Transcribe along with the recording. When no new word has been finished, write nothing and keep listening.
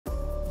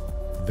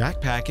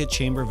VacPak-It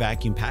chamber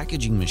vacuum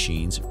packaging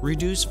machines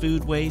reduce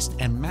food waste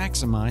and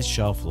maximize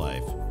shelf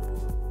life.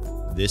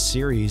 This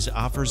series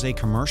offers a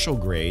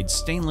commercial-grade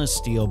stainless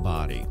steel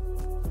body.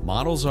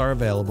 Models are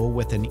available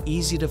with an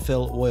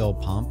easy-to-fill oil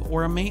pump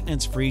or a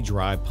maintenance-free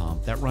dry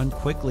pump that run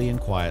quickly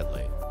and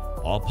quietly.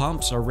 All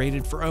pumps are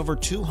rated for over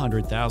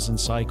 200,000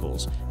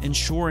 cycles,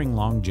 ensuring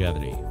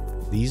longevity.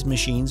 These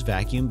machines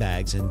vacuum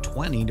bags in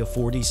 20 to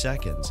 40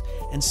 seconds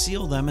and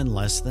seal them in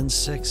less than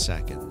 6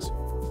 seconds.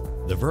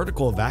 The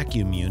vertical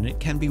vacuum unit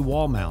can be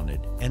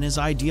wall-mounted and is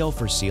ideal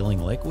for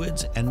sealing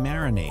liquids and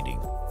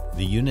marinating.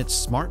 The unit's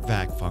Smart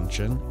Vac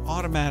function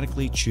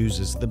automatically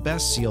chooses the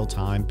best seal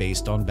time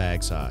based on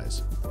bag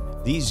size.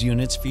 These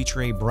units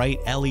feature a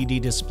bright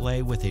LED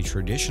display with a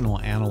traditional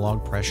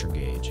analog pressure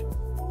gauge.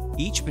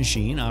 Each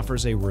machine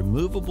offers a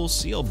removable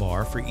seal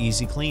bar for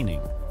easy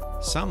cleaning.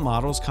 Some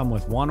models come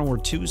with 1 or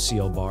 2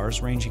 seal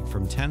bars ranging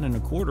from 10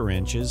 1/4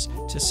 inches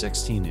to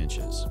 16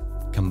 inches.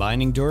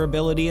 Combining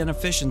durability and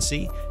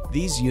efficiency,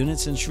 these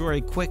units ensure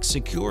a quick,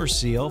 secure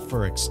seal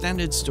for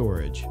extended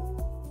storage.